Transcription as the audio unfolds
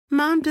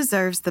Mom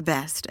deserves the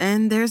best,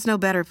 and there's no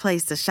better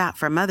place to shop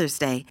for Mother's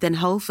Day than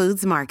Whole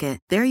Foods Market.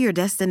 They're your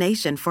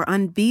destination for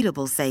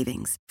unbeatable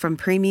savings, from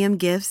premium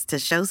gifts to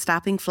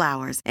show-stopping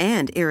flowers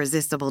and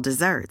irresistible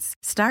desserts.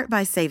 Start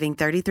by saving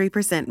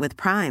 33% with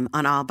Prime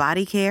on all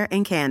body care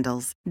and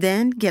candles.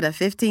 Then get a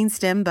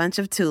 15-stem bunch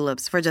of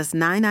tulips for just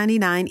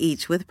 $9.99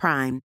 each with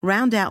Prime.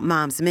 Round out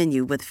Mom's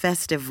menu with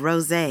festive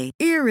rosé,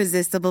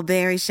 irresistible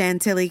berry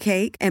chantilly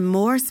cake, and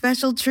more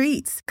special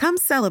treats. Come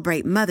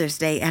celebrate Mother's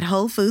Day at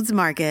Whole Foods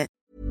Market.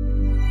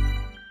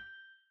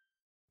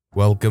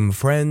 Welcome,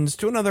 friends,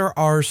 to another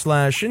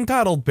rSlash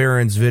Entitled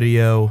Parents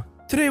video.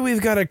 Today we've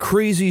got a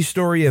crazy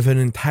story of an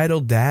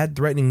entitled dad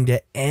threatening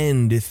to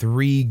end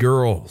 3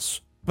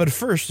 girls. But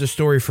first, a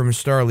story from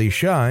Starly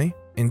Shy,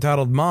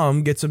 entitled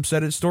Mom Gets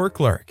Upset at Store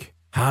Clerk.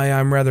 Hi,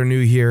 I'm rather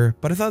new here,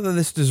 but I thought that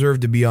this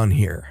deserved to be on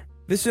here.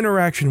 This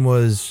interaction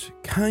was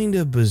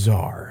kinda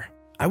bizarre.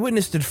 I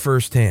witnessed it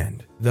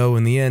firsthand, though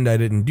in the end I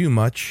didn't do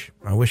much.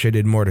 I wish I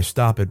did more to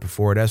stop it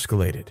before it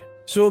escalated.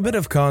 So a bit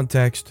of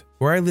context,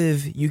 where I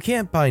live, you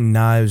can't buy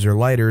knives or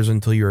lighters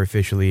until you're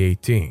officially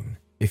 18.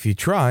 If you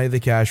try, the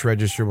cash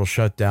register will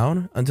shut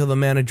down until the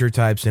manager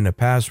types in a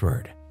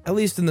password. At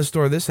least in the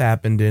store this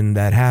happened in,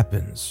 that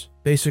happens.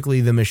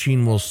 Basically, the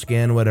machine will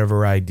scan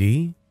whatever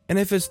ID, and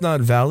if it's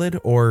not valid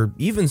or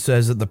even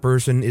says that the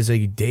person is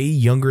a day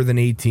younger than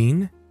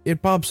 18,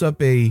 it pops up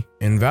a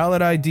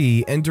invalid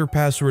ID, enter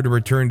password to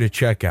return to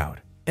checkout.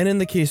 And in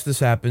the case this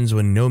happens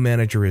when no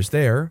manager is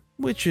there,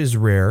 which is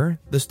rare,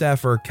 the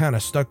staff are kinda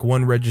stuck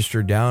one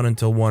register down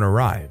until one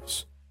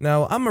arrives.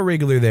 Now, I'm a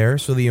regular there,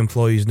 so the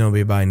employees know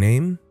me by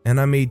name,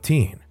 and I'm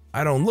 18.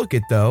 I don't look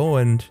it though,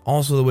 and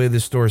also the way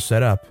this store is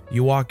set up,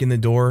 you walk in the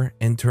door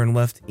and turn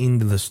left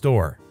into the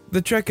store.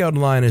 The checkout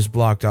line is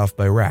blocked off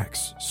by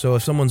racks, so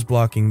if someone's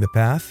blocking the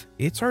path,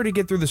 it's hard to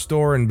get through the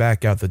store and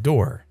back out the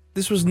door.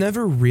 This was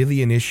never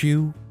really an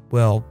issue.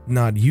 Well,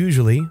 not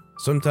usually.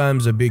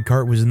 Sometimes a big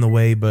cart was in the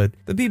way, but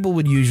the people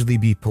would usually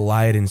be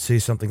polite and say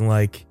something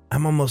like,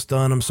 "I'm almost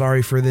done, I'm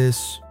sorry for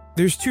this."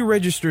 There's 2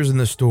 registers in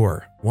the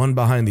store, one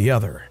behind the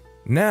other.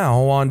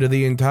 Now on to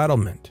the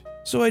entitlement.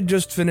 So I'd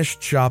just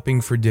finished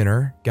shopping for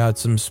dinner, got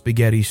some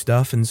spaghetti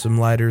stuff and some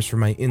lighters for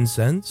my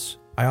incense.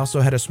 I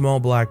also had a small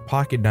black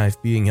pocket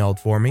knife being held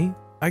for me.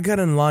 I got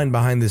in line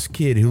behind this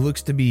kid who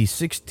looks to be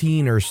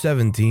 16 or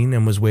 17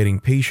 and was waiting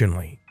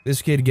patiently.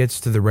 This kid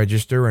gets to the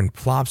register and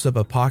plops up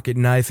a pocket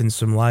knife and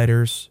some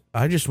lighters.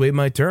 I just wait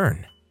my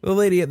turn. The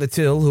lady at the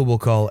till, who we'll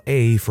call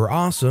A for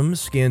awesome,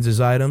 scans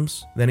his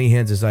items, then he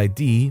hands his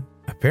ID.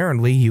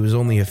 Apparently, he was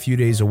only a few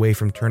days away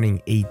from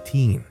turning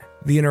 18.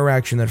 The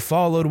interaction that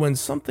followed went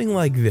something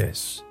like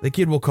this. The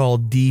kid will call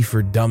D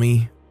for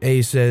dummy.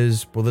 A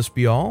says, "Will this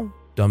be all?"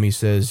 Dummy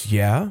says,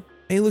 "Yeah."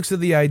 A looks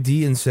at the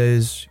ID and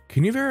says,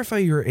 "Can you verify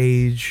your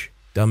age?"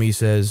 Dummy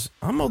says,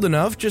 "I'm old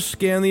enough, just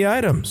scan the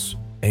items."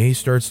 A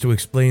starts to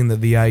explain that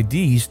the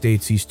ID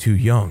states he's too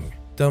young.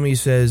 Dummy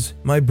says,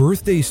 "My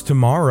birthday's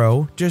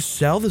tomorrow, just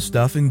sell the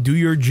stuff and do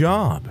your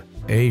job."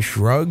 A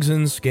shrugs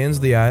and scans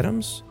the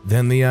items,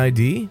 then the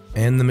ID,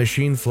 and the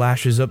machine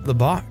flashes up the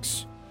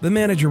box. The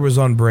manager was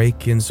on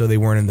break and so they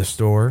weren't in the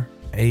store.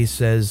 A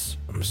says,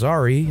 "I'm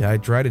sorry, I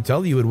tried to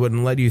tell you it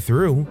wouldn't let you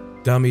through."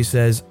 Dummy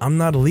says, "I'm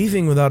not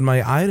leaving without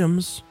my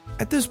items."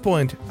 At this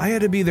point, I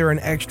had to be there an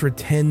extra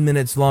 10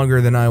 minutes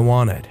longer than I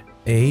wanted.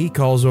 A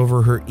calls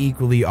over her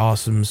equally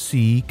awesome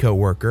C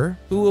coworker,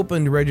 who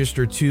opened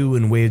register 2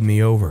 and waved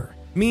me over.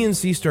 Me and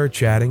C start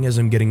chatting as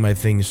I'm getting my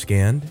things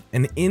scanned,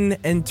 and in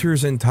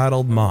enters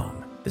entitled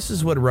mom. This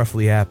is what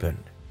roughly happened.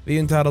 The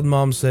entitled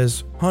mom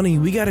says, "Honey,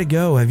 we gotta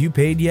go, have you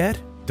paid yet?"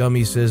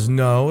 Dummy says,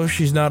 "No,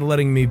 she's not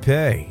letting me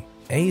pay."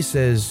 A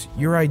says,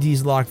 "Your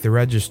ID's locked the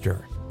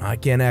register. I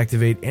can't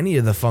activate any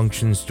of the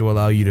functions to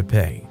allow you to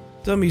pay."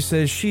 Dummy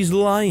says she's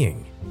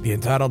lying. The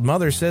entitled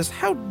mother says,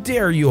 "How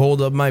dare you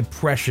hold up my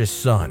precious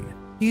son?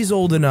 He's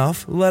old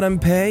enough, let him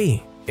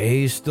pay."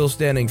 A, still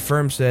standing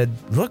firm, said,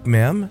 "Look,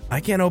 ma'am, I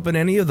can't open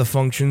any of the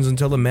functions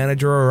until the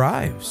manager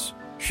arrives."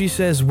 She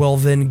says, "Well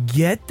then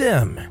get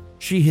them."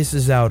 She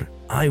hisses out,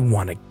 "I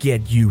want to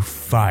get you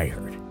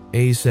fired."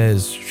 A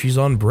says, "She's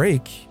on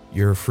break.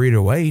 You're free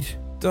to wait."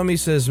 Dummy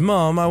says,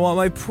 "Mom, I want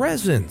my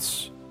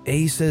presents."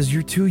 A says,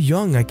 "You're too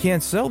young. I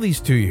can't sell these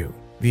to you."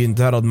 The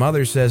entitled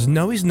mother says,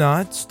 "No, he's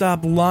not.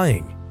 Stop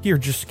lying. Here,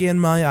 just scan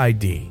my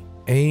ID."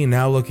 A,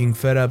 now looking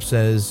fed up,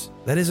 says,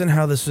 "That isn't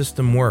how the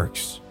system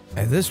works."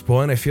 At this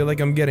point, I feel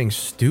like I'm getting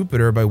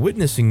stupider by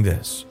witnessing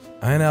this.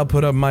 I now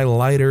put up my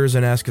lighters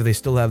and ask if they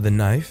still have the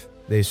knife.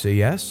 They say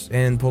yes,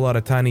 and pull out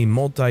a tiny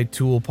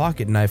multi-tool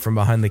pocket knife from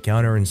behind the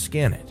counter and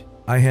scan it.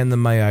 I hand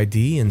them my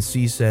ID, and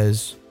C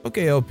says,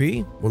 "Okay,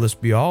 OP, will this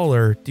be all,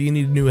 or do you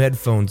need new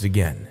headphones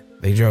again?"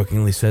 They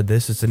jokingly said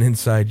this, it's an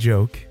inside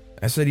joke.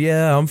 I said,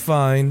 "Yeah, I'm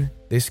fine."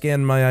 They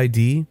scan my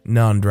ID,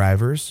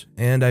 non-drivers,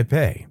 and I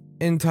pay.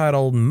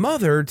 Entitled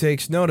mother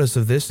takes notice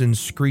of this and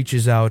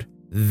screeches out,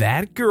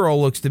 "That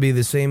girl looks to be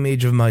the same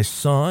age of my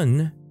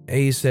son."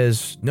 A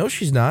says, "No,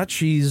 she's not.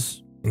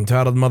 She's..."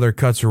 Entitled mother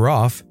cuts her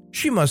off.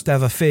 "She must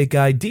have a fake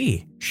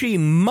ID. She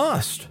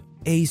must."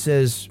 A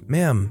says,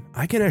 "Ma'am,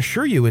 I can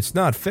assure you it's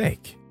not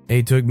fake."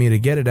 A took me to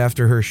get it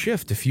after her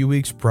shift a few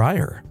weeks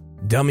prior.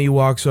 Dummy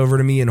walks over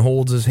to me and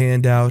holds his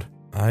hand out.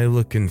 I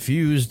look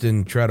confused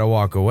and try to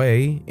walk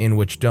away, in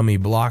which Dummy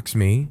blocks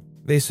me.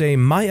 They say,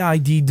 "My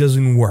ID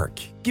doesn't work.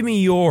 Give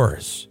me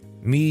yours."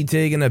 Me,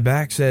 taken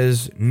aback,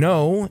 says,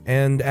 "No,"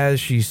 and as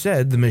she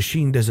said, the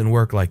machine doesn't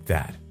work like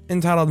that.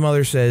 Entitled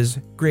Mother says,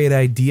 "Great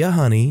idea,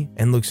 honey,"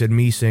 and looks at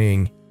me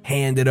saying,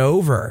 "Hand it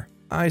over."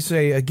 I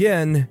say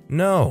again,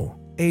 "No."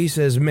 A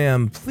says,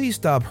 "Ma'am, please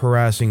stop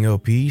harassing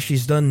OP.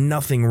 She's done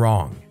nothing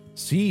wrong."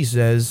 C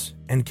says,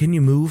 "And can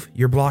you move?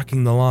 You're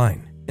blocking the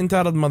line."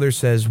 Entitled Mother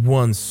says,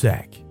 "1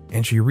 sec,"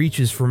 and she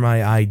reaches for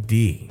my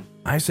ID.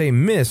 I say,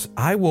 "Miss,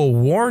 I will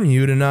warn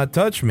you to not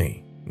touch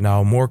me."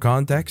 Now, more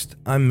context,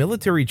 I'm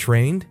military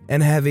trained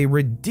and have a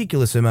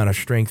ridiculous amount of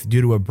strength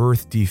due to a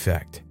birth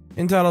defect.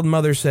 Entitled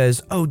Mother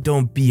says, "Oh,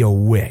 don't be a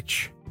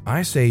witch."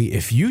 I say,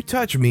 "If you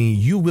touch me,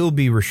 you will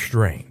be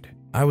restrained."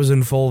 I was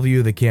in full view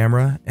of the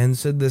camera and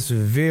said this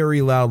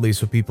very loudly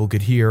so people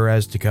could hear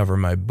as to cover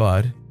my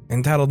butt.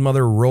 Entitled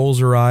Mother rolls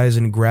her eyes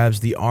and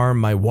grabs the arm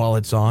my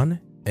wallet's on.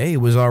 A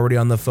was already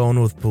on the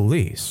phone with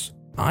police.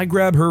 I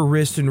grab her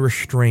wrist and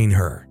restrain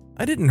her.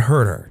 I didn't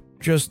hurt her,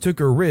 just took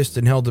her wrist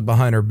and held it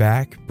behind her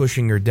back,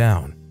 pushing her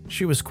down.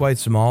 She was quite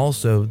small,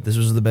 so this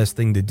was the best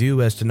thing to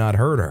do as to not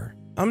hurt her.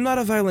 I'm not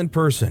a violent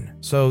person,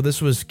 so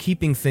this was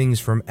keeping things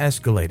from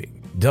escalating.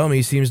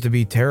 Dummy seems to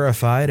be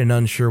terrified and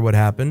unsure what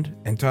happened.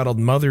 Entitled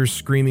Mother's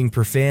screaming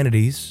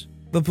profanities.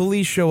 The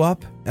police show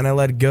up, and I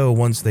let go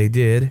once they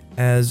did,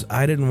 as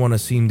I didn't want to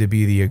seem to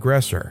be the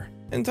aggressor.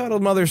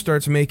 Entitled Mother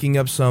starts making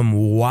up some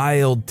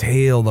wild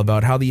tale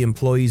about how the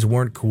employees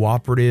weren't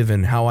cooperative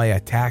and how I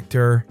attacked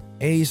her.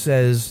 A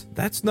says,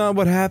 "That's not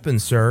what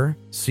happened, sir."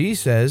 C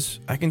says,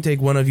 "I can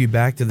take one of you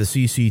back to the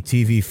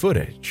CCTV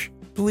footage."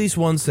 Police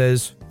 1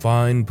 says,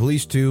 "Fine."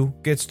 Police 2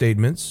 gets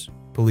statements.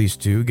 Police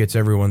 2 gets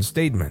everyone's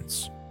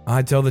statements.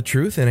 I tell the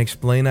truth and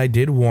explain I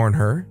did warn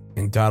her.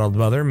 Entitled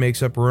Mother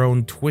makes up her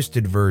own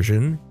twisted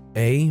version.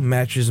 A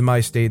matches my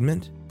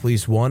statement.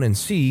 Police 1 and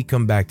C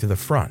come back to the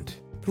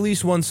front.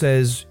 Police 1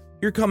 says,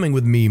 "You're coming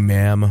with me,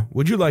 ma'am.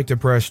 Would you like to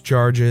press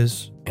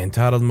charges?"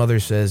 Entitled Mother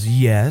says,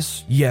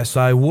 Yes,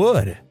 I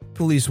would."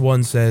 Police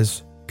 1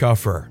 says,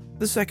 "Cuff her."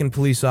 The second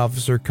police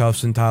officer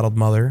cuffs Entitled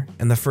Mother,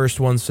 and the first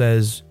one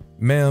says,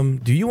 "Ma'am,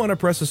 do you want to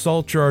press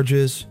assault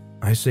charges?"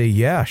 I say,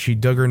 "Yeah, she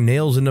dug her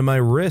nails into my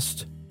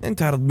wrist."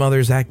 Entitled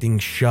Mother's acting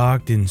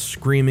shocked and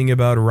screaming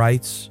about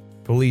rights.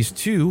 Police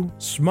 2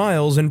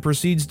 smiles and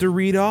proceeds to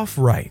read off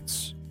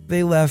rights.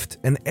 They left,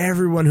 and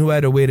everyone who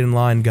had to wait in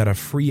line got a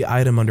free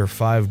item under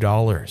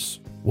 $5.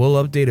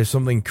 We'll update if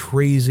something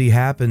crazy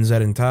happens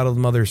at Entitled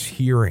Mother's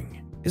hearing.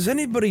 Is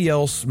anybody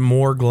else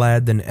more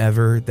glad than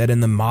ever that in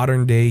the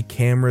modern day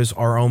cameras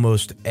are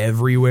almost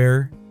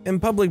everywhere? In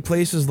public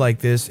places like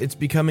this, it's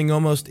becoming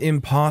almost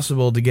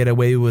impossible to get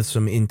away with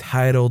some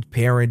entitled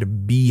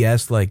parent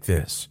BS like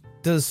this.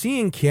 Does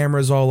seeing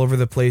cameras all over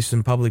the place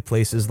in public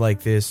places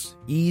like this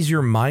ease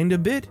your mind a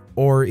bit?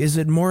 Or is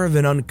it more of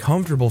an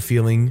uncomfortable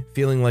feeling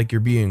like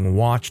you're being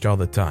watched all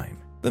the time?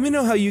 Let me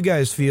know how you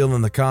guys feel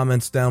in the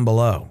comments down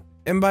below.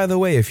 And by the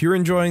way, if you're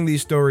enjoying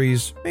these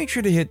stories, make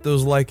sure to hit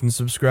those like and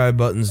subscribe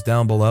buttons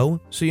down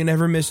below so you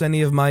never miss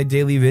any of my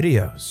daily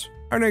videos.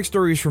 Our next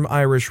story is from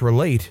Irish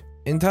Relate,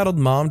 entitled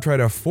 "Mom Tried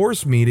to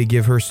Force Me to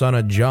Give Her Son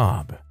a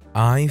Job."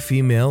 I,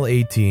 female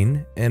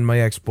 18, and my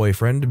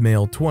ex-boyfriend,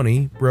 male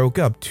 20, broke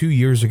up 2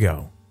 years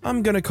ago.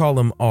 I'm gonna call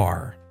him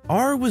R.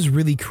 R was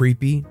really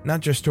creepy,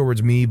 not just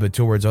towards me but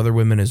towards other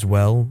women as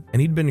well,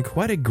 and he'd been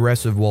quite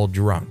aggressive while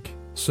drunk.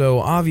 So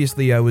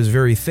obviously I was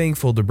very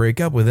thankful to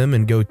break up with him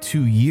and go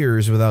 2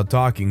 years without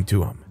talking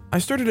to him. I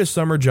started a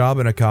summer job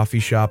in a coffee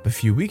shop a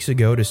few weeks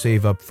ago to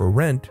save up for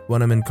rent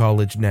when I'm in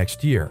college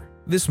next year.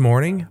 This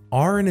morning,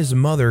 R and his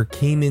mother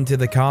came into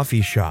the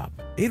coffee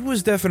shop. It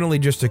was definitely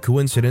just a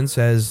coincidence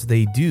as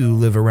they do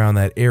live around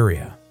that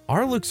area.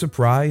 R looked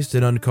surprised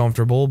and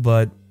uncomfortable,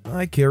 but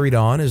I carried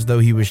on as though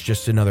he was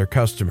just another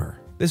customer.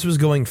 This was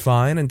going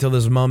fine until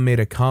his mom made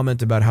a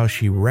comment about how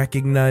she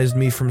recognized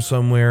me from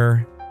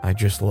somewhere. I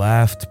just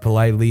laughed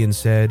politely and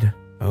said,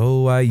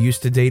 "Oh, I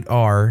used to date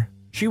R."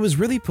 She was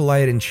really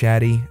polite and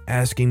chatty,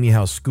 asking me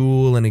how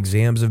school and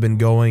exams have been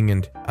going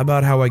and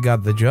about how I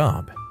got the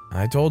job.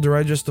 I told her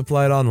I just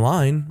applied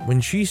online when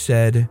she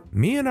said,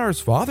 "Me and R's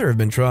father have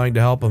been trying to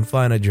help him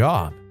find a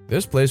job.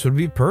 This place would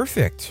be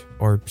perfect,"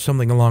 or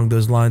something along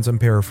those lines. I'm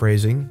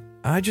paraphrasing.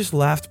 I just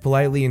laughed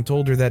politely and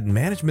told her that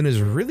management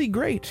is really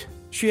great.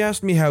 She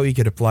asked me how he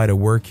could apply to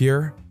work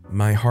here.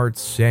 My heart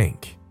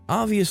sank.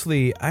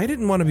 Obviously, I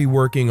didn't want to be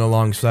working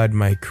alongside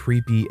my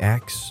creepy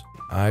ex.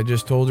 I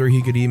just told her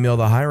he could email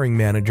the hiring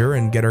manager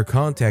and get her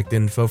contact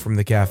info from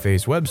the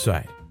cafe's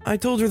website. I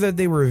told her that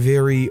they were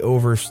very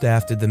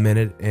overstaffed at the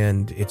minute,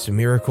 and it's a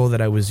miracle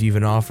that I was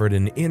even offered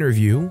an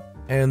interview.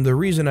 And the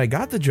reason I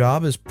got the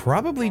job is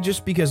probably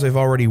just because I've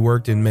already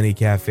worked in many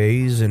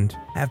cafes and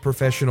have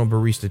professional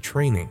barista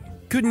training.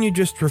 Couldn't you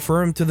just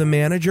refer him to the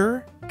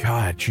manager?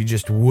 God, she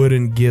just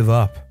wouldn't give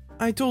up.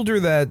 I told her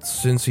that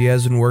since he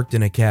hasn't worked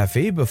in a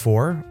cafe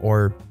before,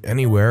 or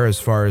anywhere as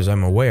far as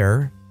I'm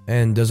aware,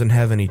 and doesn't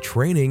have any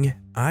training,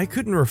 I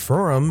couldn't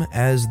refer him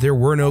as there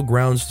were no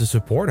grounds to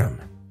support him.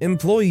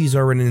 Employees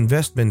are an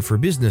investment for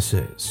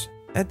businesses.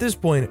 At this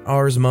point,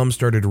 R's mom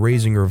started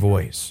raising her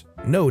voice.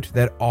 Note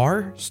that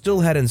R still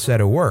hadn't said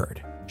a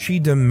word. She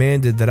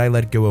demanded that I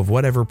let go of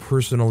whatever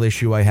personal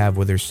issue I have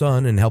with her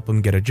son and help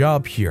him get a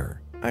job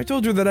here. I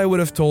told her that I would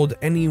have told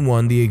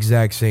anyone the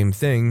exact same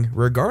thing,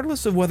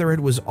 regardless of whether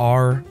it was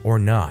R or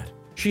not.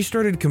 She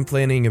started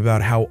complaining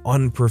about how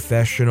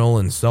unprofessional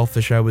and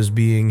selfish I was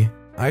being.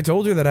 I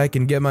told her that I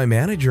can get my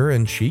manager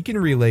and she can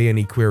relay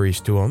any queries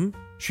to him.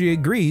 She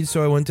agreed,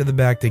 so I went to the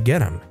back to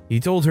get him.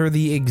 He told her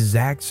the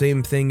exact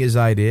same thing as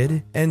I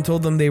did and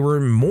told them they were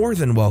more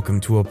than welcome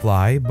to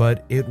apply,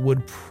 but it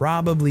would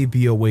probably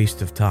be a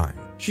waste of time.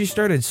 She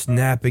started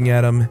snapping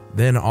at him,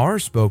 then R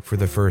spoke for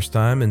the first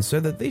time and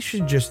said that they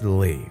should just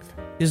leave.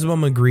 His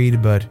mom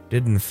agreed, but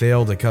didn't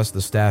fail to cuss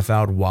the staff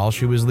out while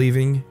she was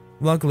leaving.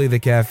 Luckily, the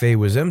cafe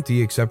was empty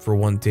except for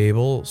one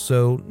table,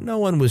 so no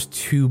one was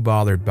too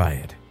bothered by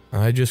it.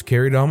 I just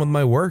carried on with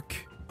my work.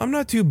 I'm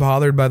not too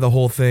bothered by the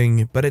whole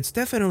thing, but it's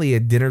definitely a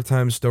dinner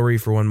time story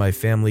for when my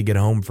family get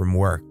home from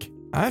work.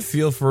 I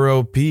feel for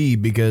OP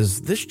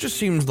because this just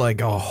seems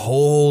like a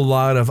whole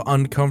lot of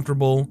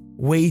uncomfortable,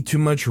 way too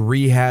much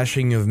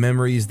rehashing of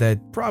memories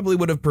that probably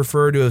would have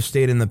preferred to have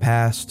stayed in the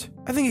past.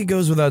 I think it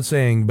goes without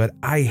saying, but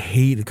I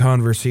hate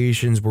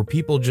conversations where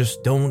people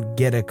just don't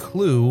get a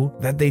clue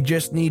that they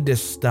just need to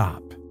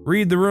stop.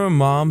 Read the room,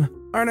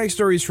 Mom. Our next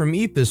story is from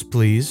Epis,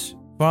 please.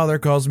 Father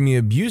calls me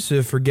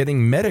abusive for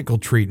getting medical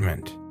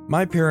treatment.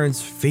 My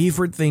parents'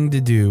 favorite thing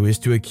to do is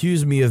to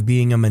accuse me of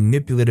being a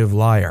manipulative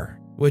liar,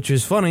 which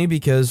is funny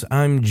because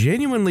I'm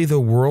genuinely the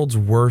world's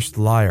worst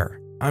liar.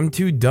 I'm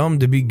too dumb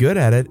to be good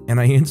at it, and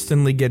I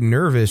instantly get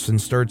nervous and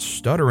start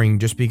stuttering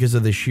just because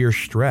of the sheer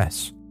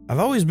stress. I've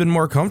always been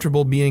more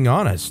comfortable being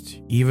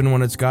honest, even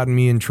when it's gotten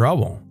me in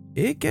trouble.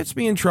 It gets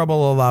me in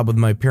trouble a lot with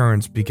my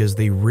parents because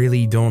they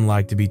really don't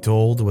like to be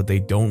told what they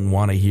don't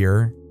want to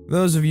hear.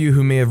 Those of you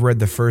who may have read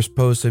the first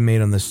post I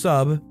made on the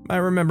sub, I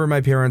remember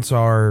my parents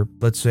are,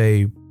 let's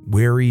say,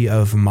 wary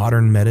of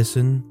modern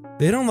medicine.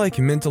 They don't like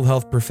mental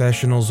health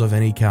professionals of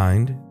any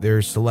kind.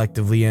 They're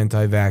selectively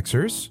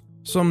anti-vaxxers.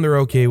 Some they're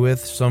okay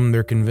with, some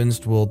they're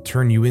convinced will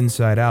turn you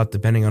inside out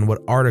depending on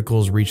what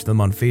articles reach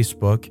them on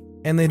Facebook.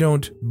 And they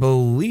don't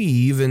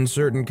believe in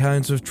certain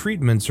kinds of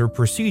treatments or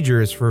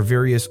procedures for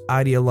various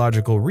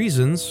ideological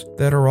reasons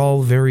that are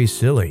all very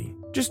silly.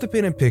 Just to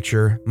paint a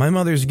picture, my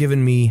mother's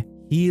given me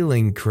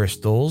healing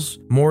crystals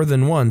more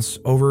than once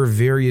over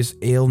various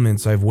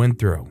ailments I've went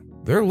through.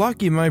 They're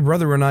lucky my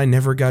brother and I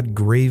never got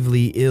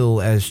gravely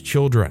ill as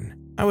children.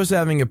 I was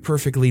having a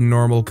perfectly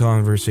normal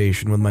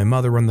conversation with my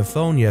mother on the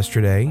phone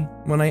yesterday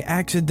when I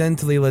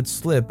accidentally let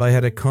slip I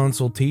had a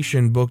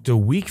consultation booked a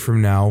week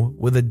from now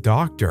with a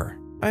doctor.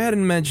 I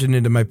hadn't mentioned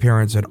it to my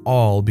parents at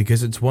all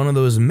because it's one of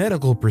those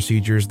medical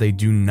procedures they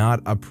do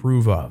not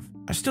approve of.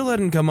 I still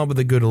hadn't come up with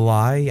a good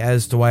lie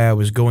as to why I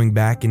was going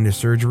back into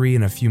surgery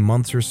in a few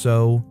months or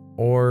so,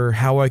 or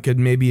how I could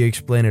maybe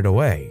explain it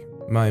away.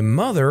 My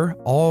mother,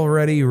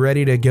 already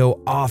ready to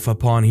go off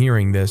upon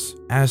hearing this,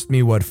 asked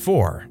me what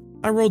for.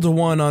 I rolled a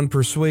 1 on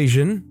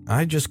persuasion.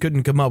 I just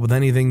couldn't come up with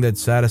anything that'd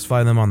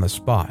satisfy them on the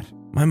spot.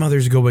 My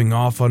mother's going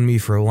off on me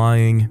for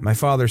lying. My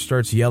father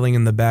starts yelling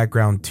in the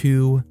background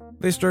too.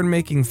 They start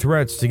making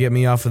threats to get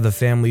me off of the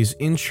family's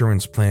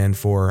insurance plan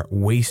for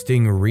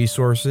wasting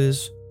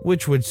resources,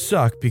 which would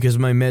suck because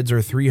my meds are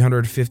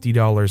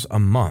 $350 a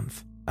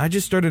month. I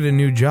just started a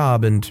new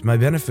job and my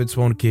benefits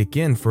won't kick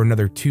in for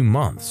another 2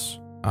 months.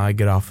 I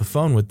get off the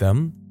phone with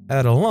them.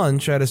 At a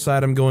lunch, I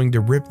decide I'm going to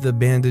rip the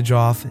bandage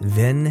off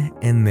then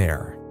and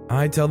there.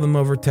 I tell them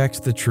over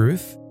text the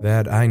truth,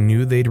 that I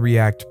knew they'd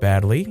react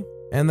badly,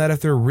 and that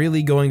if they're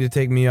really going to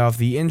take me off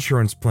the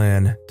insurance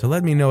plan, to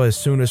let me know as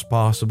soon as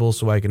possible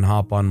so I can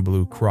hop on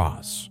Blue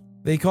Cross.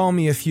 They call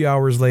me a few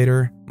hours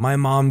later. My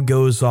mom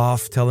goes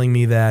off telling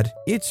me that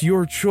it's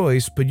your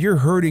choice, but you're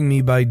hurting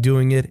me by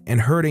doing it and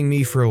hurting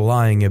me for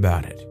lying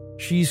about it.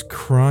 She's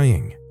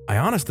crying. I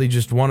honestly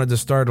just wanted to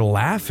start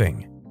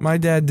laughing. My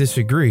dad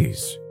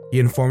disagrees. He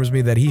informs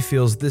me that he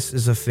feels this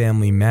is a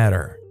family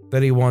matter,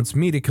 that he wants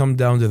me to come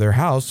down to their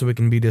house so it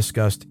can be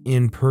discussed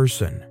in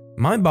person.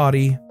 My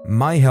body,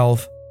 my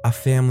health, a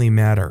family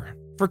matter.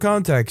 For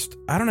context,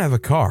 I don't have a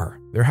car.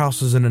 Their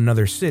house is in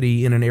another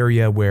city in an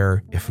area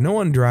where, if no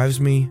one drives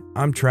me,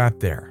 I'm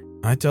trapped there.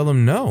 I tell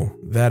them no,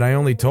 that I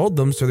only told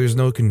them so there's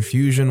no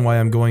confusion why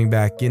I'm going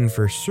back in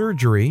for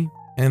surgery,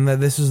 and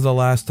that this is the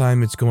last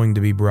time it's going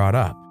to be brought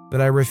up. That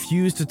I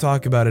refuse to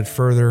talk about it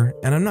further,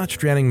 and I'm not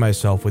stranding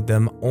myself with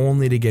them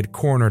only to get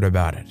cornered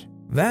about it.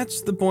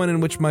 That's the point in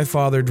which my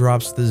father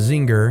drops the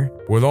zinger.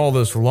 With all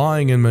this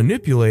lying and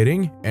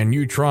manipulating, and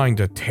you trying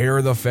to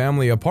tear the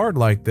family apart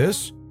like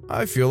this,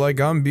 I feel like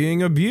I'm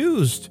being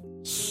abused.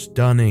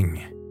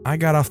 Stunning. I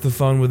got off the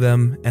phone with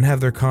them and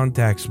have their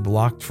contacts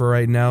blocked for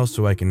right now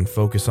so I can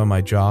focus on my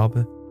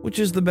job, which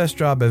is the best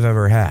job I've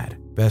ever had.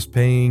 Best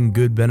paying,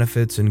 good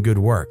benefits, and good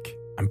work.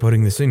 I'm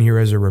putting this in here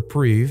as a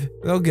reprieve.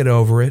 They'll get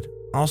over it.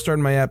 I'll start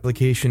my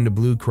application to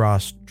Blue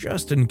Cross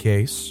just in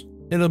case.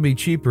 It'll be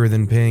cheaper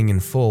than paying in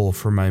full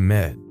for my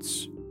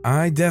meds.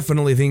 I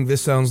definitely think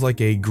this sounds like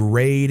a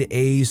grade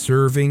A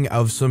serving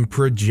of some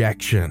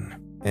projection.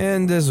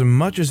 And as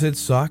much as it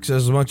sucks,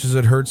 as much as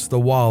it hurts the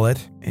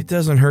wallet, it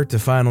doesn't hurt to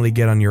finally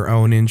get on your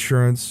own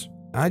insurance.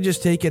 I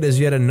just take it as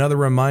yet another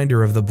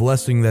reminder of the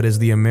blessing that is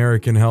the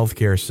American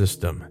healthcare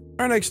system.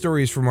 Our next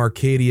story is from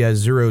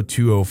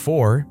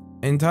Arcadia0204,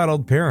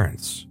 entitled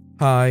Parents.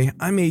 Hi,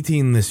 I'm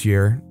 18 this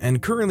year,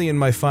 and currently in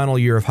my final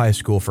year of high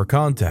school. For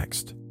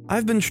context,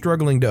 I've been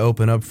struggling to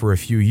open up for a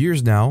few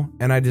years now,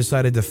 and I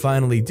decided to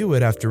finally do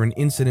it after an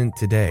incident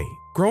today.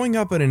 Growing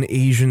up in an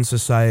Asian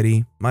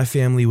society, my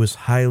family was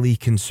highly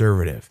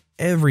conservative.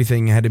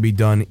 Everything had to be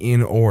done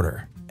in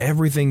order,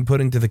 everything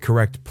put into the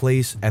correct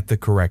place at the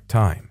correct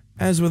time.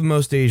 As with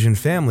most Asian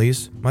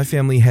families, my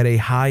family had a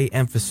high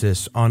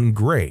emphasis on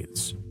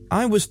grades.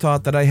 I was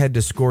taught that I had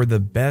to score the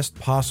best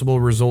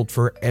possible result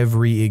for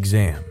every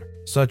exam,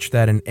 such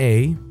that an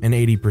A, an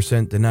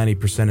 80% to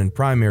 90% in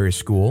primary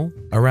school,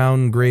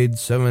 around grade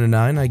 7 to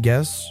 9 I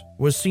guess,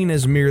 was seen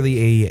as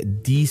merely a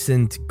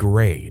decent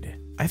grade.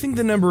 I think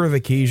the number of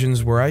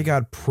occasions where I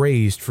got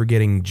praised for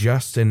getting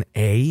just an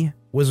A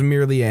was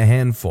merely a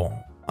handful.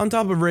 On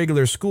top of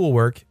regular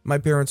schoolwork, my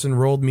parents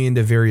enrolled me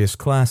into various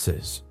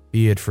classes,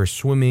 be it for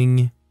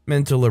swimming,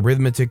 mental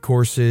arithmetic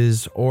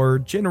courses, or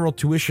general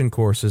tuition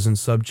courses in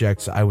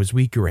subjects I was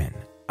weaker in.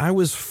 I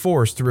was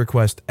forced to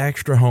request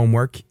extra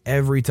homework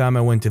every time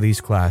I went to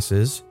these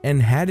classes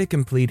and had to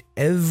complete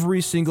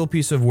every single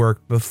piece of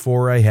work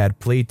before I had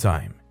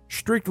playtime,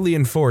 strictly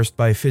enforced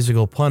by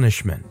physical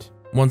punishment.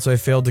 Once I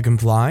failed to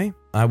comply,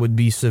 I would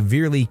be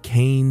severely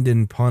caned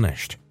and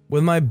punished,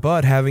 with my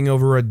butt having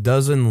over a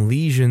dozen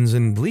lesions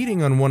and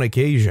bleeding on one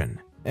occasion,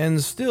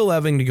 and still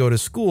having to go to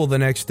school the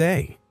next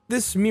day.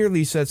 This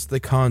merely sets the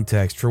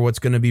context for what's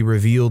going to be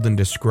revealed and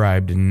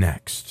described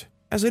next.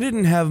 As I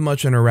didn't have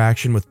much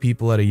interaction with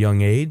people at a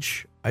young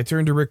age, I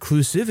turned to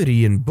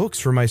reclusivity and books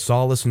for my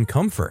solace and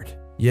comfort.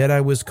 Yet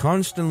I was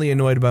constantly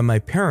annoyed by my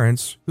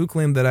parents, who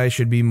claimed that I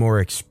should be more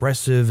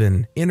expressive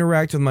and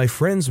interact with my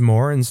friends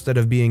more instead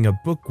of being a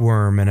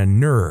bookworm and a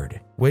nerd,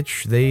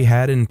 which they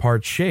had in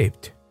part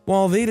shaped.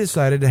 While they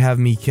decided to have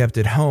me kept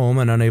at home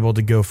and unable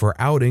to go for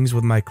outings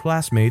with my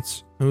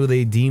classmates, who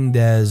they deemed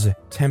as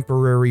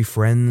temporary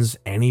friends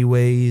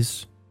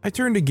anyways, I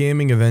turned to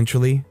gaming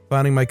eventually,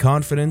 finding my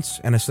confidence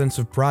and a sense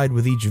of pride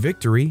with each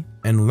victory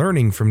and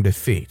learning from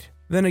defeat.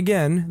 Then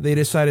again, they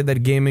decided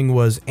that gaming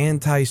was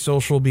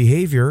antisocial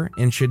behavior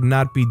and should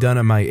not be done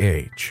at my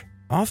age,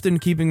 often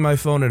keeping my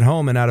phone at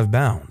home and out of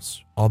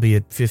bounds,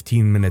 albeit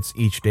 15 minutes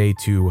each day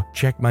to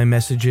check my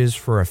messages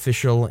for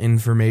official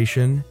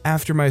information.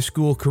 After my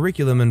school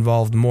curriculum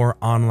involved more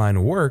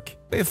online work,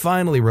 they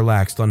finally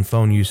relaxed on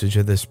phone usage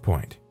at this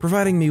point,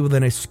 providing me with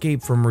an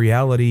escape from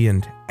reality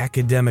and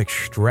academic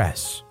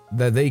stress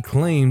that they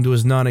claimed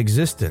was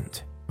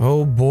non-existent.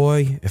 Oh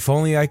boy, if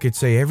only I could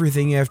say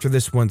everything after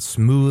this went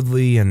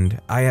smoothly and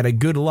I had a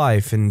good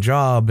life and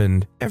job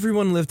and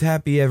everyone lived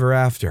happy ever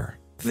after.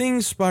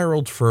 Things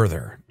spiraled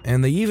further,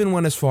 and they even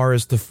went as far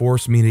as to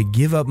force me to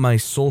give up my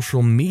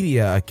social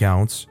media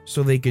accounts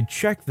so they could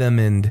check them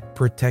and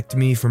protect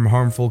me from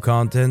harmful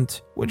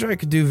content, which I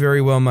could do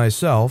very well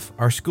myself.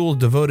 Our school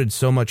devoted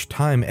so much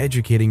time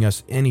educating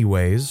us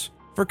anyways.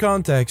 For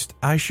context,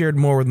 I shared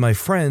more with my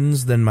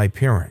friends than my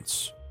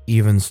parents.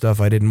 Even stuff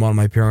I didn't want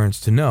my parents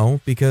to know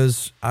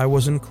because I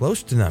wasn't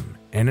close to them.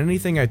 And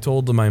anything I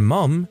told to my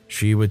mom,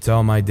 she would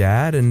tell my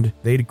dad, and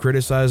they'd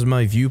criticize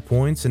my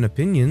viewpoints and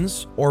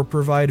opinions or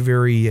provide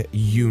very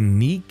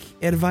unique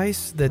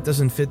advice that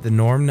doesn't fit the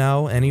norm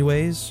now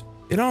anyways.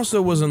 It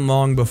also wasn't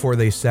long before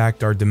they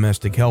sacked our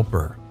domestic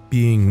helper,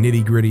 being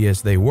nitty-gritty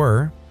as they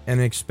were,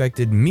 and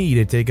expected me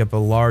to take up a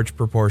large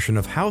proportion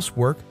of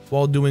housework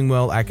while doing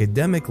well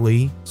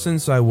academically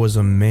since I was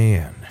a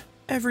man.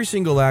 Every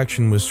single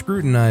action was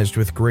scrutinized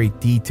with great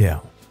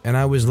detail, and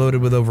I was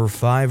loaded with over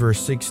 5 or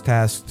 6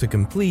 tasks to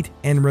complete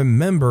and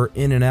remember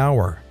in an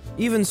hour.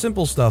 Even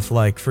simple stuff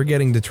like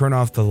forgetting to turn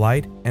off the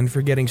light and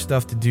forgetting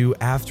stuff to do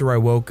after I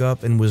woke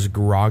up and was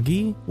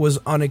groggy was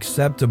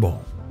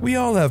unacceptable. We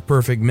all have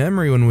perfect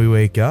memory when we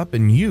wake up,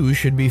 and you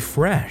should be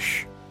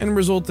fresh, and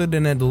resulted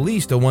in at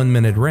least a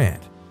 1-minute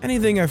rant.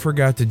 Anything I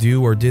forgot to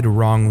do or did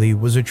wrongly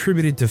was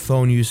attributed to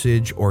phone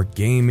usage or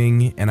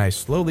gaming, and I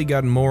slowly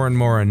got more and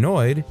more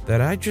annoyed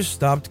that I just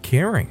stopped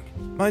caring.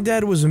 My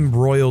dad was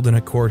embroiled in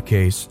a court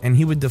case, and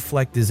he would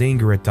deflect his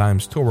anger at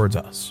times towards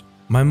us.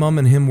 My mom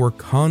and him were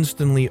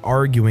constantly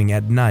arguing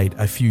at night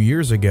a few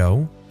years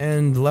ago,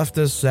 and left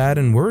us sad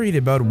and worried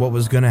about what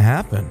was going to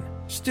happen.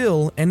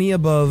 Still, any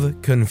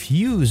above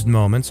confused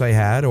moments I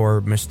had or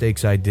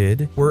mistakes I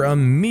did were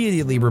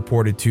immediately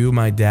reported to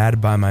my dad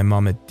by my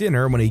mom at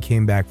dinner when he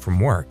came back from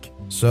work.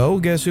 So,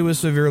 guess who was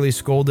severely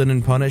scolded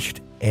and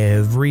punished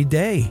every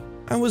day?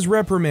 I was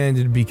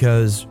reprimanded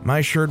because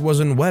my shirt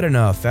wasn't wet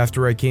enough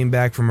after I came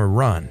back from a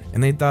run,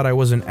 and they thought I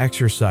wasn't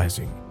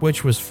exercising,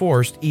 which was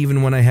forced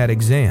even when I had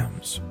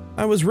exams.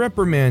 I was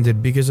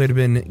reprimanded because I'd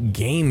been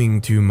gaming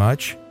too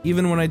much,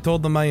 even when I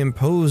told them I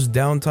imposed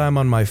downtime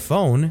on my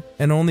phone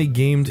and only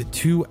gamed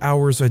 2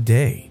 hours a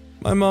day.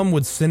 My mom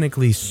would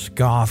cynically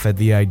scoff at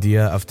the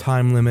idea of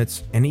time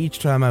limits, and each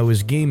time I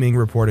was gaming,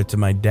 report it to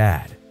my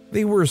dad.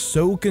 They were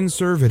so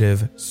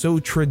conservative, so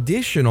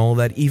traditional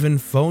that even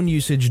phone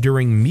usage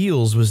during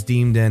meals was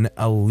deemed an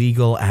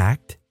illegal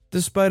act,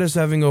 despite us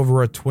having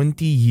over a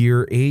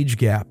 20-year age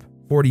gap,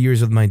 40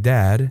 years with my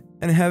dad,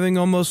 and having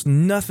almost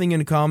nothing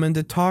in common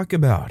to talk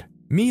about.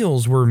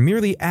 Meals were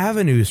merely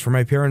avenues for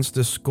my parents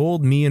to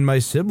scold me and my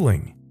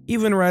sibling.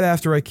 Even right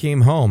after I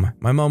came home,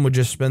 my mom would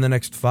just spend the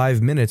next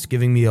 5 minutes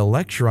giving me a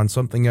lecture on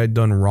something I'd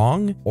done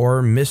wrong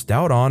or missed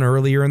out on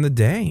earlier in the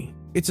day.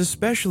 It's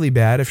especially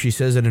bad if she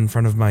says it in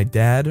front of my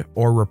dad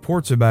or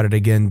reports about it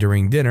again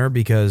during dinner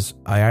because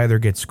I either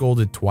get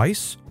scolded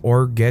twice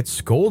or get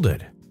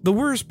scolded. The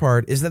worst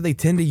part is that they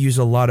tend to use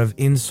a lot of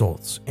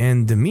insults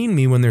and demean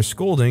me when they're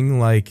scolding,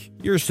 like,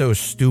 "You're so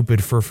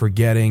stupid for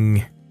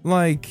forgetting."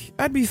 Like,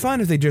 I'd be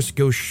fine if they just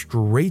go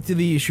straight to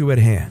the issue at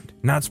hand,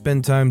 not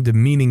spend time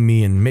demeaning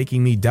me and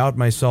making me doubt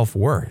my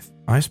self-worth.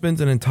 I spent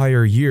an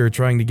entire year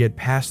trying to get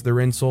past their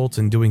insults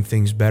and doing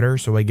things better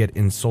so I get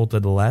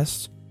insulted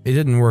less. It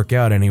didn't work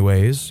out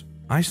anyways.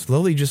 I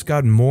slowly just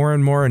got more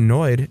and more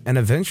annoyed and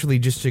eventually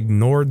just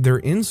ignored their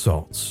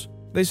insults.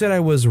 They said I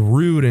was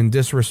rude and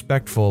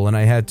disrespectful and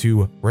I had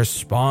to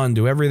respond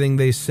to everything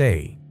they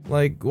say.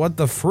 Like, what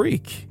the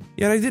freak?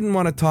 Yet I didn't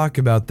want to talk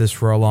about this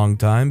for a long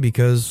time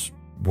because,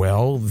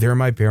 well, they're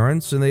my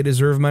parents and they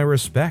deserve my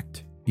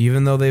respect,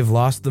 even though they've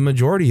lost the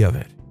majority of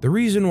it. The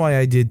reason why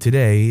I did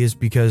today is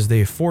because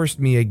they forced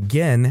me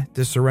again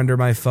to surrender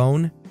my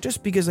phone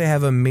just because I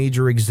have a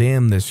major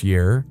exam this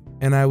year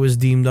and I was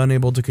deemed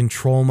unable to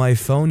control my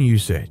phone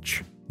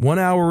usage. 1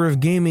 hour of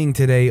gaming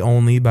today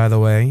only, by the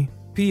way.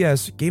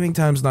 P.S. Gaming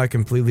time's not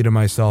completely to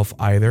myself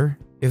either.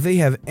 If they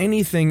have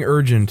anything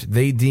urgent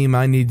they deem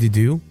I need to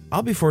do,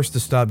 I'll be forced to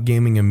stop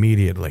gaming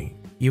immediately,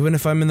 even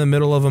if I'm in the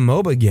middle of a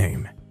MOBA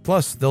game.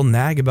 Plus, they'll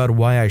nag about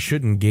why I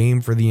shouldn't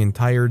game for the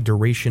entire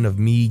duration of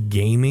me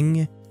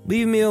gaming.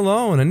 Leave me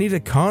alone, I need to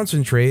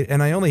concentrate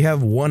and I only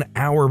have 1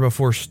 hour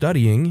before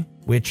studying,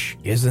 which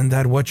isn't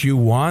that what you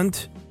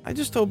want? I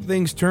just hope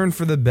things turn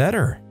for the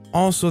better.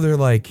 Also, they're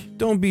like,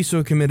 don't be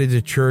so committed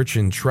to church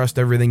and trust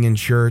everything in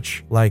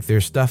church, like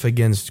there's stuff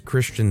against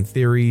Christian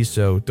theory,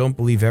 so don't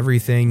believe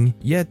everything.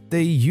 Yet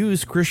they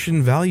use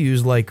Christian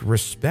values like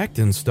respect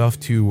and stuff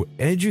to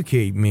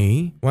educate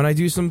me when I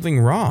do something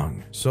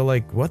wrong. So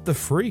like, what the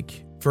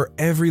freak? For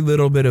every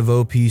little bit of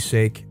OP's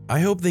sake,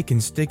 I hope they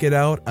can stick it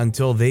out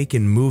until they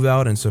can move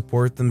out and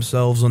support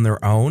themselves on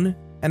their own.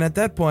 And at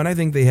that point, I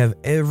think they have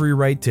every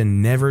right to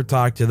never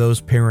talk to those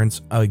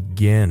parents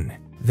again.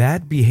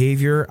 That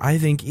behavior, I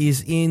think,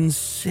 is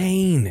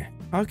insane.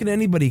 How can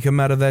anybody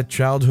come out of that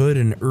childhood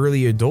and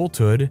early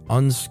adulthood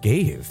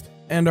unscathed?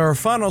 And our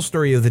final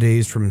story of the day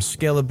is from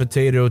Scale of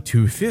Potato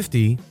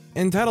 250,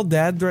 entitled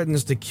Dad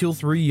Threatens to Kill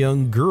 3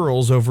 Young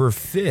Girls Over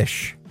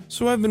Fish.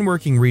 So I've been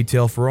working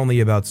retail for only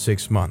about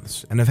 6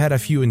 months, and I've had a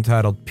few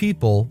entitled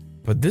people,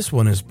 but this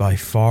one is by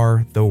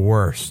far the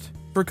worst.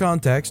 For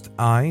context,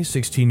 I,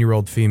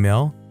 16-year-old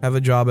female, have a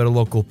job at a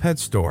local pet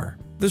store.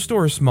 The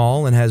store is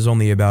small and has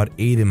only about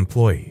 8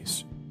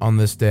 employees. On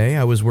this day,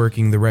 I was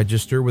working the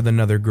register with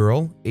another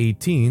girl,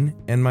 18,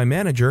 and my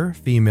manager,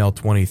 female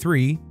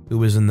 23, who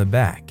was in the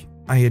back.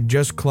 I had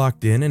just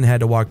clocked in and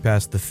had to walk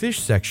past the fish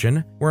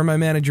section, where my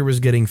manager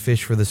was getting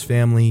fish for this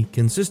family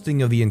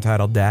consisting of the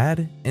entitled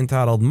dad,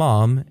 entitled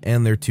mom,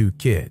 and their 2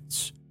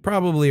 kids,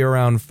 probably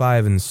around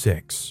 5 and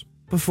 6.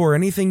 Before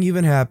anything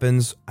even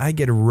happens, I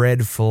get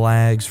red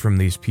flags from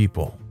these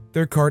people.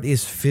 Their cart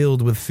is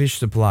filled with fish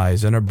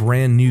supplies and a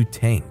brand new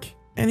tank.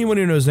 Anyone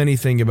who knows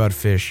anything about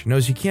fish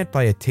knows you can't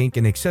buy a tank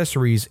and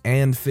accessories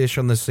and fish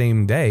on the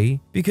same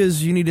day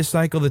because you need to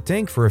cycle the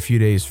tank for a few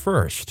days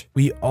first.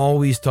 We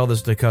always tell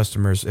this to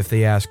customers if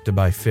they ask to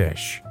buy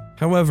fish.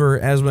 However,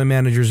 as my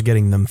manager's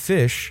getting them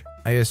fish,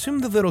 I assume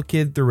the little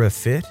kid threw a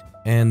fit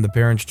and the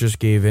parents just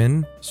gave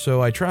in,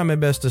 so I try my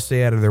best to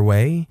stay out of their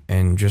way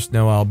and just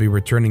know I'll be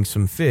returning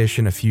some fish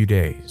in a few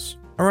days.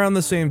 Around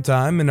the same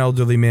time, an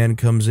elderly man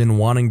comes in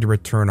wanting to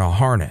return a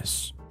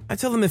harness. I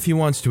tell him if he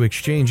wants to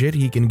exchange it,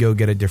 he can go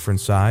get a different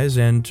size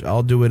and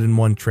I'll do it in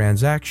one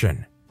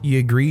transaction. He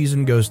agrees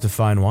and goes to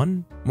find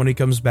one. When he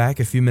comes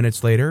back a few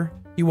minutes later,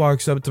 he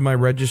walks up to my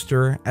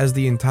register as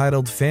the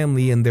entitled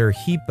family and their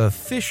heap of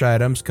fish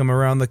items come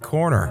around the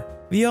corner.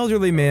 The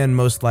elderly man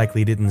most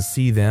likely didn't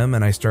see them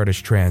and I start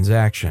his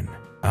transaction.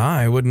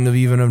 I wouldn't have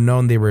even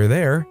known they were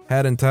there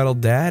had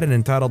entitled dad and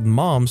entitled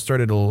mom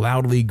started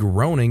loudly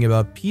groaning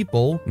about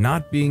people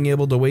not being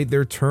able to wait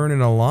their turn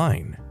in a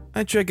line.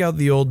 I check out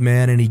the old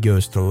man and he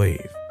goes to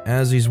leave.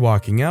 As he's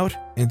walking out,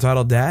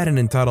 entitled dad and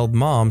entitled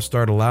mom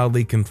start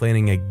loudly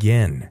complaining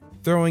again,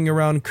 throwing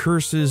around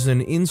curses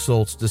and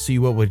insults to see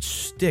what would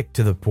stick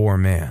to the poor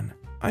man.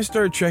 I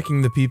start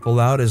checking the people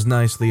out as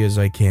nicely as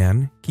I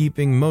can,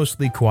 keeping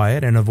mostly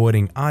quiet and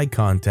avoiding eye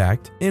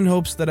contact in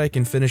hopes that I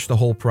can finish the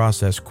whole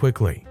process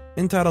quickly.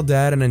 Entitled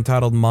dad and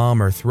entitled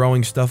mom are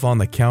throwing stuff on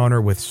the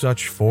counter with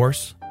such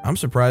force, I'm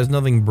surprised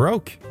nothing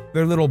broke.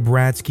 Their little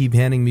brats keep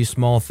handing me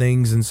small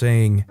things and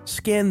saying,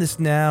 "Scan this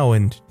now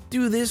and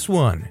do this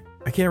one."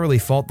 I can't really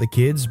fault the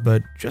kids,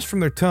 but just from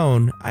their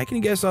tone, I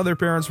can guess how their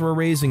parents were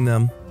raising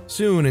them.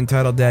 Soon,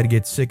 entitled dad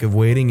gets sick of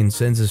waiting and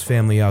sends his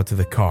family out to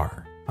the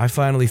car. I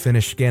finally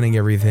finish scanning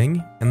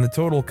everything, and the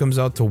total comes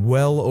out to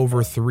well over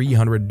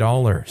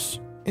 $300.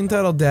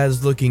 Entitled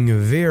dad's looking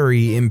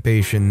very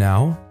impatient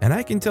now, and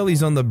I can tell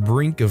he's on the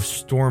brink of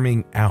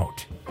storming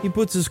out. He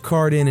puts his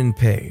card in and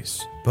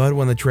pays, but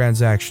when the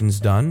transaction's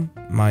done,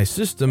 my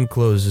system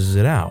closes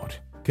it out.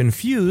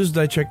 Confused,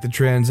 I check the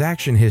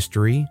transaction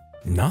history.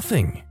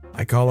 Nothing.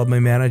 I call up my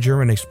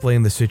manager and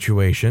explain the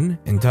situation.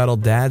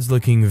 Entitled dad's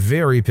looking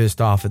very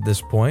pissed off at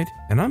this point,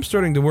 and I'm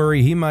starting to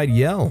worry he might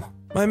yell.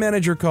 My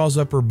manager calls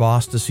up her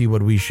boss to see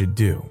what we should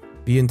do.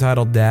 The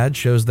entitled dad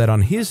shows that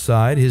on his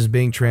side, his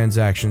bank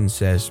transaction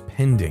says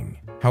pending.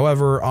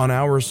 However, on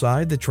our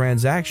side, the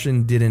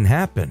transaction didn't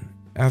happen.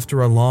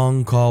 After a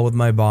long call with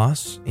my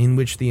boss, in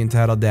which the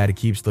entitled dad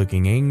keeps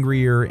looking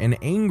angrier and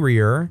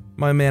angrier,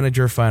 my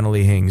manager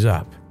finally hangs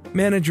up.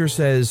 Manager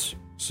says,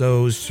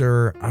 "So,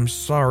 sir, I'm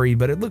sorry,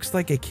 but it looks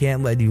like I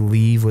can't let you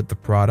leave with the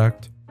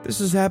product. This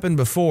has happened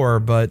before,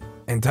 but..."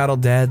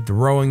 Entitled dad,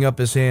 throwing up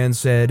his hand,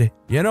 said,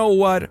 "You know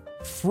what?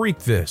 Freak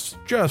this.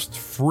 Just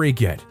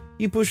freak it."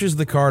 He pushes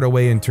the card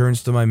away and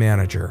turns to my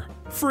manager.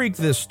 "Freak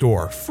this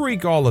store.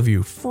 Freak all of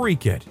you.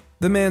 Freak it."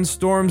 The man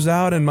storms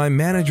out and my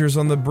manager's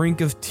on the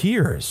brink of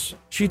tears.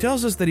 She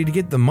tells us that he'd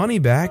get the money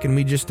back and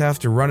we just have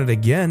to run it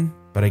again,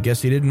 but I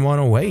guess he didn't want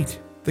to wait.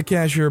 The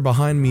cashier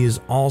behind me is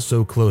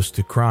also close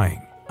to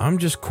crying. I'm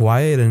just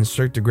quiet and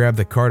start to grab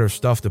the cart of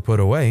stuff to put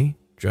away.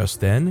 Just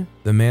then,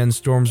 the man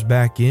storms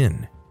back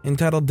in.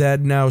 Entitled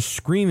dad, now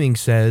screaming,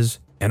 says,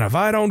 "And if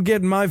I don't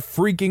get my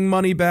freaking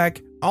money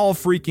back, I'll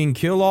freaking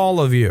kill all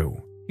of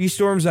you." He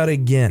storms out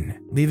again,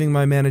 leaving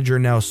my manager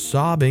now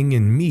sobbing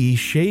and me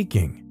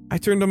shaking. I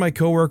turn to my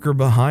coworker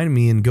behind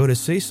me and go to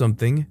say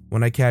something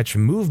when I catch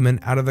movement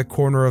out of the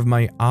corner of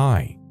my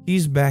eye.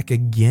 He's back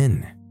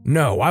again.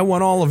 "No, I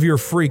want all of your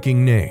freaking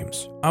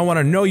names. I want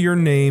to know your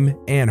name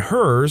and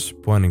hers,"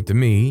 pointing to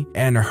me,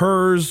 "and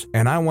hers,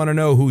 and I want to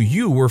know who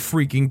you were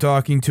freaking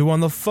talking to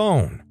on the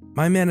phone."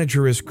 My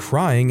manager is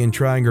crying and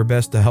trying her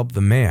best to help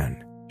the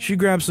man. She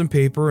grabs some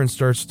paper and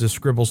starts to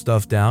scribble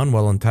stuff down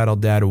while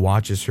entitled dad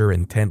watches her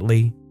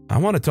intently. I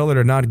want to tell her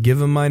to not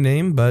give him my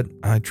name, but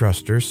I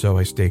trust her, so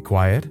I stay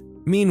quiet.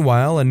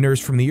 Meanwhile, a nurse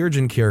from the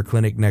urgent care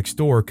clinic next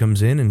door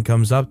comes in and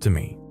comes up to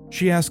me.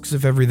 She asks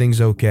if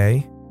everything's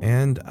okay,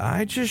 and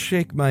I just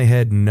shake my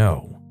head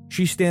no.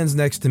 She stands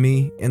next to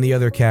me and the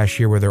other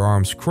cashier with their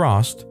arms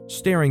crossed,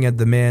 staring at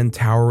the man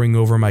towering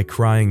over my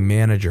crying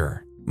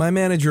manager. My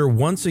manager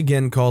once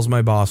again calls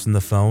my boss on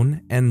the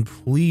phone and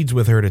pleads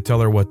with her to tell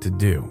her what to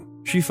do.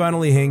 She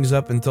finally hangs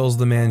up and tells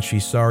the man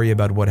she's sorry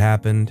about what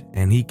happened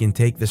and he can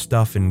take the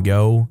stuff and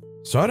go.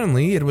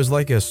 Suddenly, it was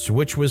like a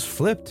switch was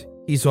flipped.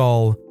 He's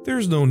all,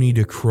 "There's no need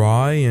to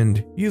cry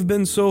and you've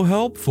been so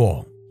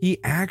helpful." He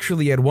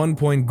actually at one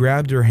point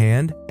grabbed her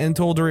hand and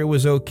told her it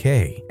was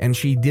okay and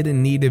she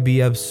didn't need to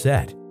be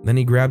upset. Then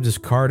he grabbed his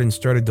card and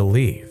started to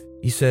leave.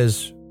 He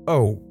says,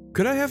 "Oh,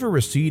 could I have a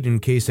receipt in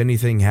case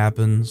anything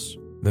happens?"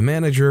 The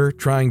manager,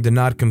 trying to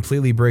not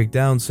completely break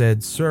down,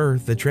 said, "Sir,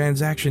 the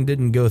transaction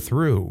didn't go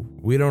through.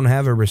 We don't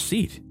have a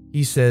receipt."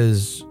 He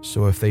says,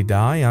 "So if they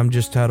die, I'm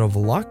just out of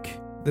luck?"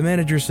 The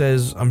manager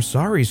says, "I'm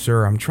sorry,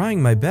 sir. I'm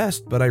trying my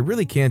best, but I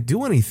really can't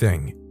do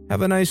anything.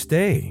 Have a nice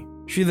day."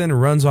 She then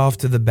runs off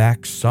to the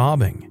back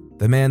sobbing.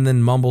 The man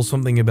then mumbles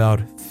something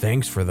about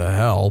 "thanks for the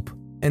help"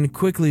 and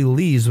quickly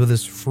leaves with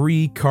his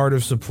free cart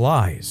of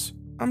supplies.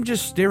 I'm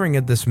just staring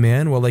at this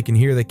man while I can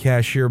hear the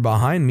cashier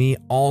behind me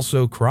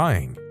also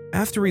crying.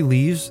 After he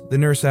leaves, the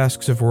nurse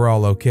asks if we're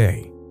all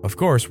okay. Of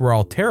course, we're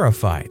all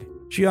terrified.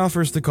 She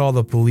offers to call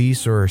the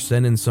police or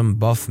send in some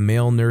buff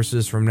male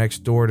nurses from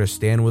next door to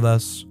stand with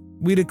us.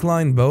 We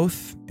decline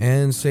both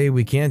and say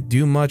we can't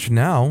do much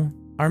now.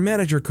 Our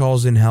manager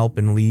calls in help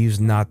and leaves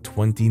not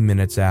 20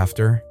 minutes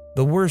after.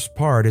 The worst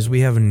part is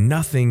we have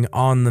nothing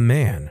on the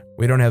man.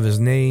 We don't have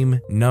his name,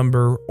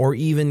 number, or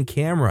even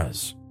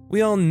cameras.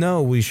 We all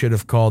know we should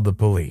have called the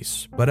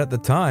police, but at the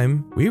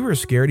time, we were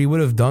scared he would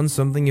have done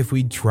something if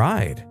we'd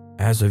tried.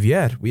 As of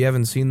yet, we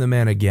haven't seen the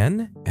man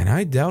again, and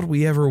I doubt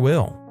we ever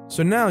will.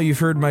 So now you've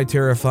heard my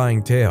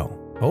terrifying tale.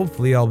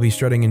 Hopefully I'll be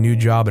starting a new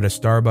job at a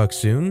Starbucks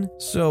soon,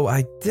 so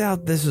I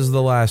doubt this is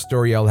the last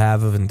story I'll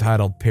have of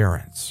entitled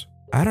parents.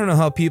 I don't know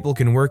how people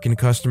can work in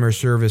customer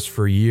service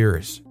for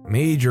years.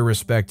 Major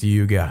respect to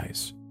you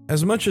guys.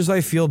 As much as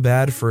I feel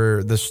bad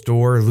for the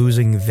store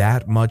losing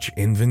that much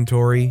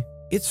inventory,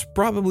 it's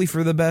probably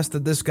for the best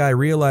that this guy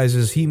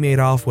realizes he made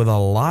off with a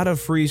lot of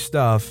free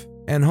stuff,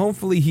 and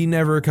hopefully he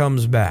never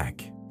comes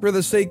back. For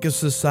the sake of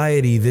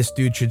society, this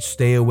dude should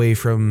stay away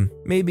from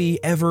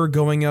maybe ever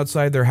going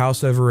outside their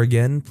house ever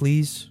again,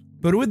 please.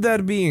 But with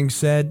that being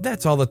said,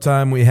 that's all the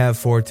time we have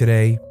for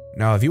today.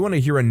 Now, if you want to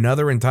hear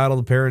another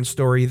entitled parent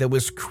story that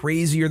was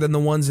crazier than the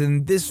ones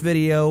in this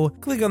video,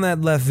 click on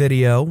that left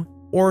video.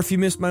 Or if you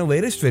missed my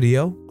latest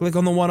video, click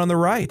on the one on the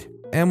right.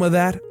 And with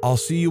that, I'll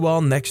see you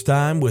all next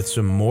time with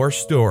some more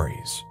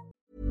stories.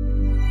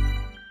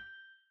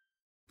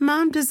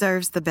 Mom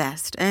deserves the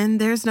best, and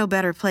there's no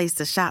better place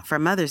to shop for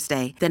Mother's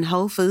Day than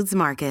Whole Foods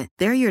Market.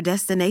 They're your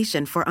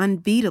destination for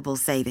unbeatable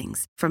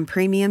savings, from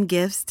premium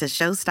gifts to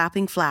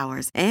show-stopping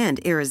flowers and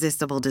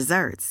irresistible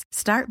desserts.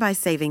 Start by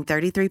saving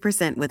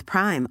 33% with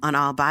Prime on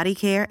all body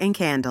care and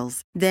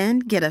candles. Then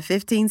get a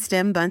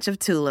 15-stem bunch of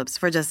tulips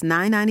for just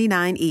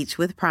 $9.99 each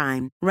with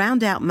Prime.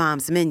 Round out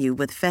Mom's menu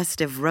with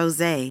festive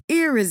rosé,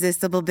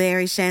 irresistible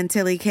berry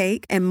chantilly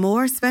cake, and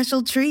more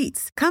special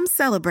treats. Come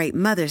celebrate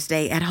Mother's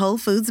Day at Whole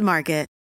Foods Market.